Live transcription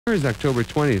far as October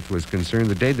 20th was concerned,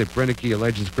 the day that Brennicky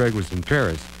alleges Gregg was in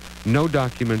Paris, no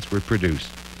documents were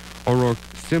produced. O'Rourke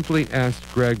simply asked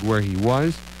Gregg where he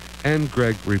was, and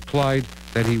Gregg replied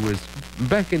that he was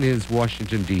back in his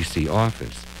Washington, D.C.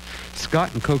 office.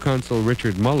 Scott and co-consul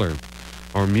Richard Muller,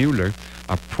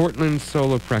 a Portland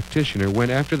solo practitioner,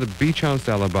 went after the beach house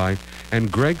alibi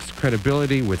and Gregg's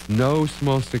credibility with no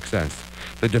small success.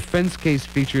 The defense case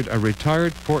featured a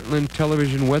retired Portland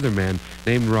television weatherman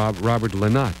named Robert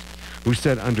Lynott, who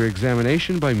said under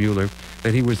examination by Mueller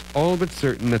that he was all but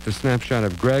certain that the snapshot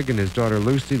of Gregg and his daughter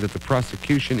Lucy that the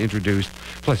prosecution introduced,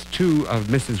 plus two of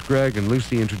Mrs. Gregg and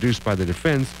Lucy introduced by the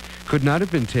defense, could not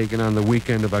have been taken on the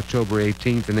weekend of October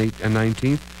 18th and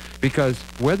 19th because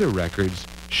weather records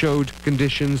showed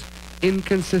conditions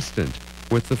inconsistent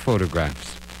with the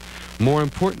photographs. More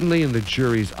importantly, in the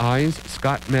jury's eyes,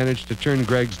 Scott managed to turn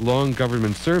Gregg's long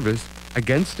government service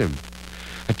against him.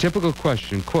 A typical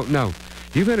question, quote, "Now,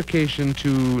 you've had occasion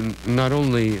to not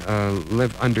only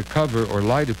live undercover or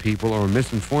lie to people or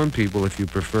misinform people, if you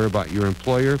prefer, about your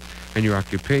employer and your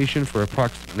occupation for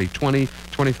approximately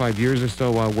 25 years or so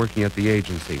while working at the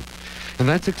agency. And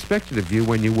that's expected of you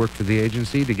when you work for the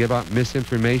agency, to give out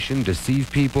misinformation, deceive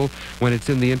people when it's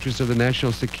in the interest of the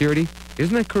national security.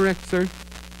 Isn't that correct, sir?"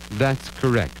 "That's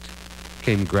correct,"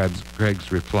 came Gregg's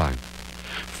reply.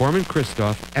 Foreman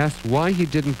Christoph asked why he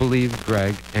didn't believe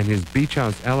Gregg and his beach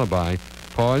house alibi,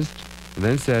 paused, and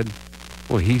then said,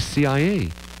 "Well, he's CIA."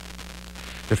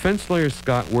 Defense lawyer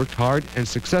Scott worked hard and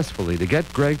successfully to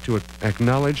get Gregg to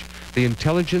acknowledge the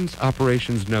intelligence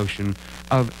operations notion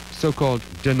of so-called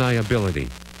deniability.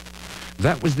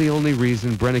 That was the only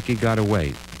reason Brennicky got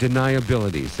away.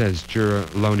 Deniability, says juror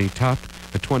Lonnie Topp,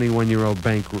 a 21-year-old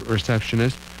bank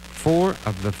receptionist. 4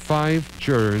 of the 5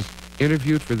 jurors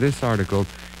interviewed for this article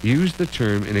used the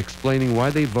term in explaining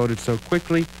why they voted so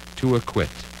quickly to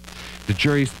acquit. The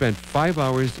jury spent 5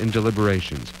 hours in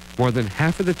deliberations. More than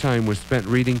half of the time was spent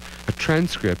reading a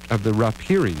transcript of the Rupp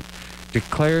hearing,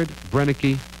 declared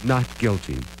Brennicky not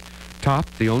guilty. Topp,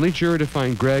 the only juror to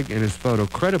find Gregg and his photo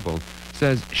credible,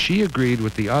 says she agreed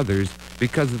with the others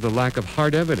because of the lack of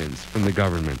hard evidence from the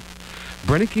government.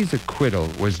 Brennicky's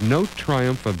acquittal was no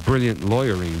triumph of brilliant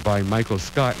lawyering by Michael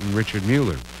Scott and Richard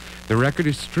Mueller. The record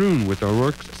is strewn with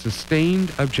O'Rourke's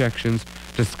sustained objections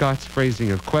to Scott's phrasing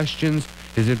of questions,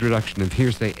 his introduction of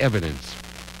hearsay evidence.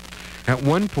 At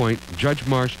one point, Judge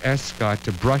Marsh asked Scott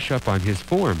to brush up on his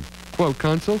form. Quote,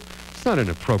 "Counsel, it's not an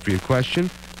appropriate question.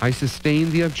 I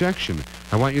sustain the objection.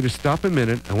 I want you to stop a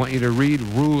minute. I want you to read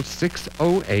Rule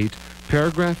 608,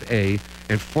 Paragraph A,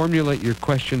 and formulate your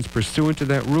questions pursuant to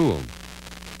that rule."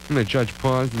 And the judge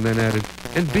paused and then added,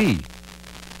 "And B."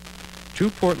 2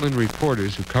 Portland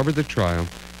reporters who covered the trial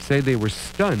say they were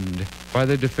stunned by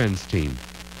the defense team.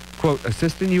 Quote,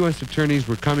 "Assistant U.S. attorneys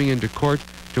were coming into court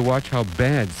to watch how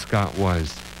bad Scott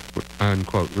was,"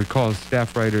 unquote, recalls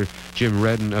staff writer Jim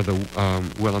Redden of the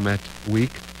Willamette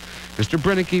Week. Mr.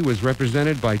 Brennicky was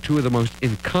represented by 2 of the most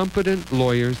incompetent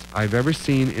lawyers I've ever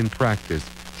seen in practice,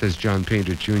 says John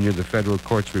Painter Jr., the federal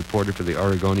courts reporter for the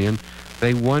Oregonian.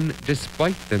 They won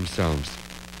despite themselves.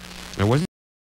 Now, wasn't